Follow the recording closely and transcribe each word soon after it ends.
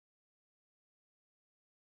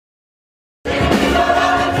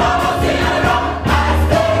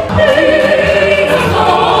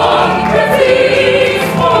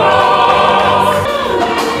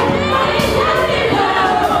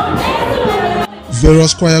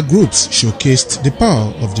Various choir groups showcased the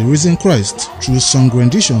power of the risen Christ through song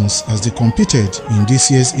renditions as they competed in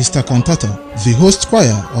this year's Easter Cantata. The host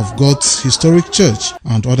choir of God's Historic Church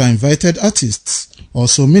and other invited artists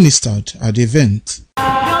also ministered at the event.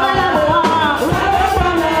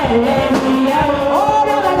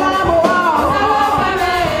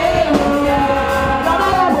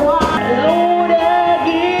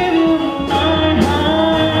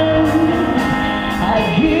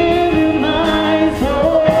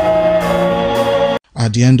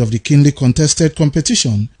 At the end of the keenly contested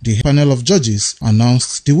competition, the panel of judges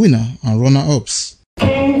announced the winner and runner-ups. And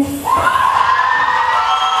the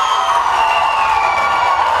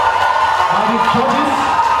judges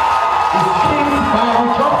is Kingsley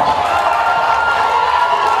Uchegbu.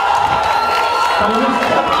 Can we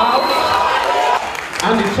step out?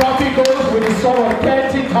 And the trophy goes with the sum of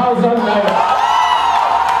 30,000 naira.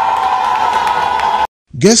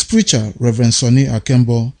 Guest preacher Reverend Sonny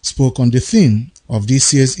Akembo spoke on the theme of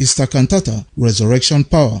this year's Easter Cantata, Resurrection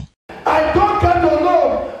Power. I don't get to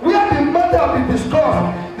know where the matter will be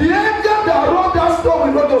discussed. The angel that wrote that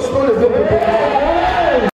story will not stole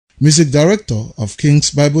it. Music director of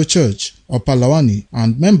King's Bible Church, Lawani,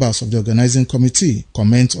 and members of the organizing committee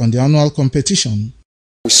comment on the annual competition.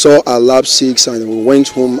 We saw our lab 6 and we went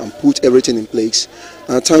home and put everything in place.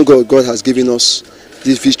 And thank God, God has given us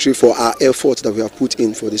this victory for our effort that we have put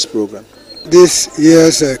in for this program. This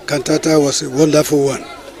year's cantata was a wonderful one.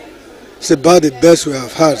 It's about the best we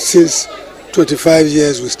have had since 25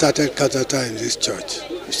 years we started cantata in this church.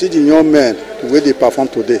 You see the young men, the way they perform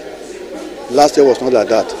today. Last year was not like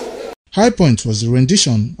that. High point was the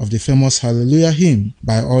rendition of the famous Hallelujah hymn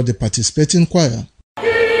by all the participating choir.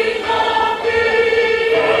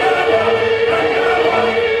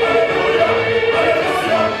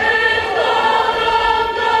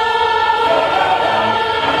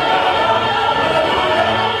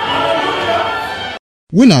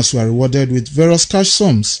 Winners were rewarded with various cash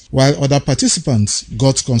sums, while other participants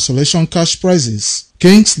got consolation cash prizes.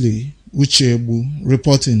 Kingsley Uchegbu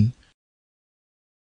reporting.